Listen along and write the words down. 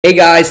Hey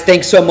guys,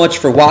 thanks so much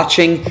for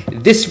watching.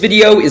 This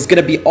video is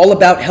going to be all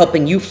about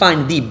helping you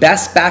find the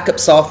best backup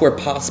software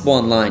possible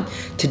online.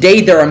 Today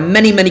there are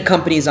many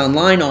companies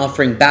online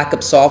offering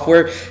backup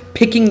software.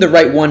 Picking the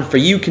right one for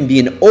you can be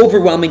an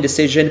overwhelming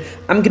decision.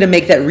 I'm going to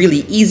make that really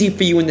easy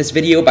for you in this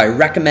video by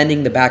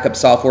recommending the backup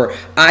software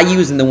I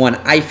use and the one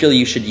I feel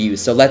you should use.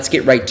 So let's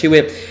get right to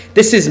it.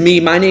 This is me.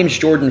 My name's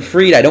Jordan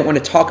Freed. I don't want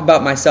to talk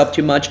about myself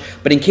too much,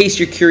 but in case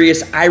you're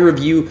curious, I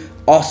review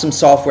awesome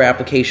software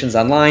applications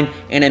online,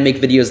 and I make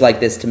videos like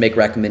this to make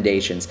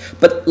recommendations.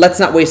 But let's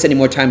not waste any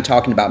more time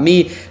talking about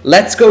me.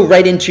 Let's go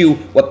right into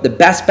what the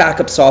best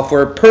backup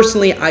software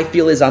personally I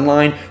feel is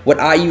online, what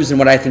I use and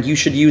what I think you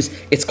should use.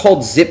 It's called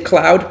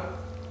ZipCloud.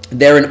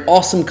 They're an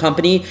awesome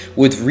company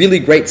with really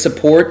great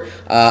support.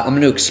 I'm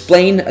going to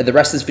explain. The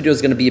rest of this video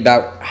is going to be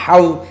about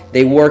how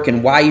they work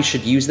and why you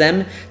should use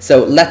them.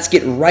 So let's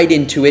get right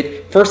into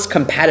it. First,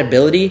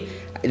 compatibility.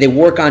 They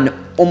work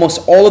on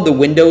almost all of the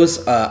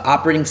Windows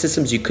operating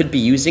systems you could be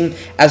using,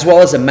 as well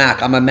as a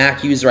Mac. I'm a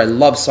Mac user. I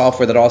love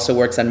software that also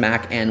works on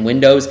Mac and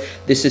Windows.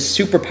 This is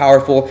super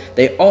powerful.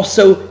 They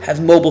also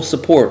have mobile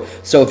support.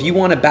 So if you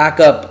want to back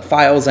up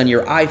files on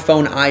your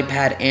iPhone,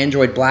 iPad,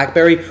 Android,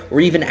 BlackBerry,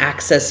 or even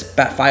access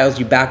files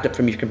you backed up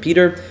from your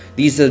computer,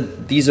 these are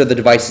the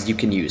devices you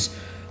can use.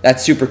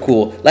 That's super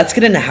cool. Let's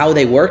get into how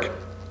they work.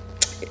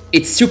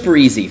 It's super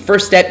easy.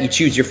 First step, you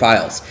choose your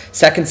files.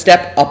 Second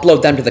step,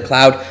 upload them to the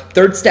cloud.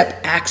 Third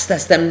step,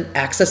 access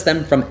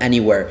them from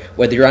anywhere.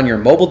 Whether you're on your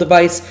mobile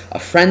device, a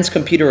friend's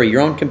computer, or your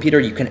own computer,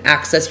 you can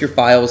access your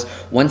files.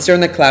 Once they're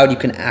in the cloud, you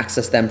can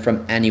access them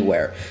from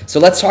anywhere. So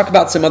let's talk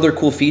about some other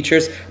cool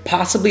features.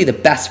 Possibly the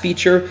best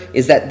feature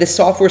is that this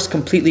software is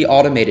completely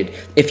automated.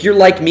 If you're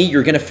like me,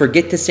 you're going to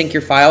forget to sync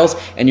your files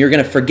and you're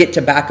going to forget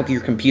to back up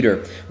your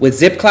computer. With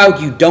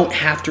ZipCloud, you don't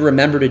have to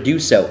remember to do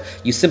so.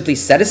 You simply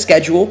set a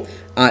schedule,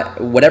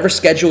 whatever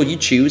schedule you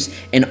choose,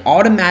 and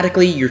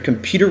automatically your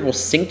computer will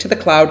sync to the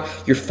cloud.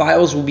 Your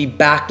files will be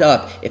backed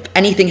up. If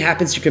anything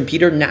happens to your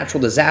computer,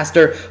 natural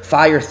disaster,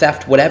 fire,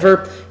 theft,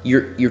 whatever,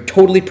 you're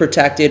totally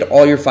protected.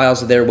 All your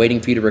files are there waiting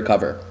for you to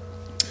recover.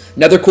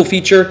 Another cool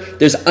feature,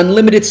 there's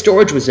unlimited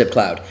storage with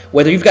ZipCloud.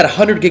 Whether you've got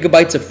 100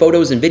 gigabytes of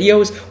photos and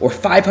videos or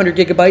 500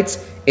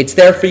 gigabytes, it's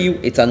there for you.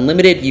 It's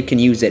unlimited. You can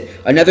use it.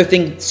 Another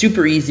thing,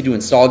 super easy to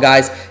install,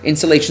 guys.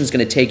 Installation is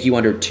going to take you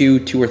under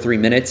two or 3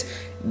 minutes.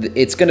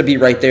 It's going to be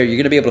right there. You're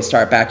going to be able to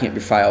start backing up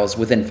your files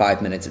within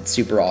 5 minutes. It's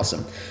super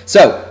awesome.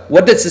 So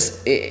what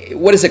does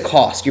it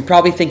cost? You're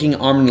probably thinking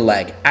arm and a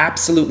leg.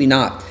 Absolutely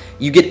not.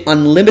 You get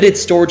unlimited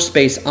storage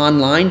space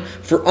online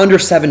for under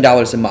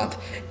 $7 a month.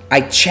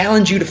 I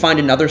challenge you to find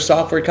another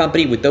software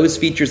company with those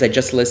features I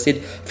just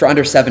listed for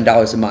under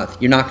 $7 a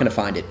month. You're not going to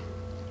find it.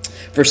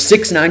 For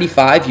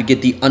 $6.95, you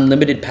get the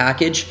unlimited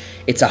package.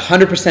 It's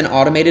 100%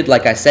 automated.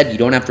 Like I said, you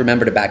don't have to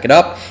remember to back it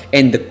up.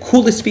 And the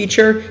coolest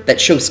feature that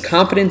shows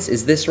confidence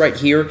is this right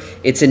here.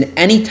 It's an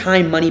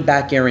anytime money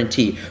back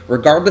guarantee.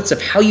 Regardless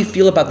of how you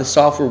feel about the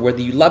software,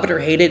 whether you love it or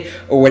hate it,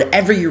 or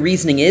whatever your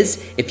reasoning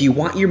is, if you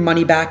want your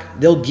money back,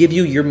 they'll give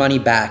you your money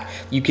back.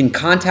 You can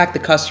contact the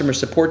customer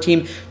support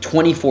team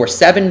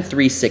 24/7,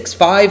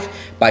 365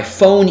 by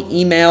phone,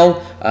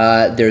 email.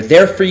 They're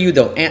there for you.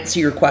 They'll answer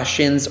your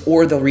questions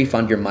or they'll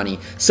refund your money.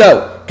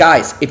 So,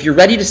 guys, if you're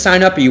ready to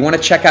sign up or you want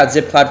to check out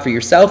ZipCloud for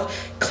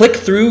yourself, click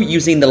through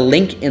using the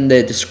link in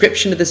the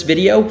description of this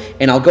video,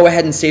 and I'll go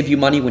ahead and save you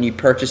money when you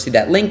purchase through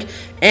that link.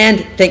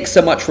 And thanks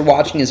so much for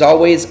watching. As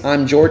always,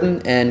 I'm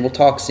Jordan, and we'll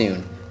talk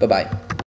soon. Bye-bye.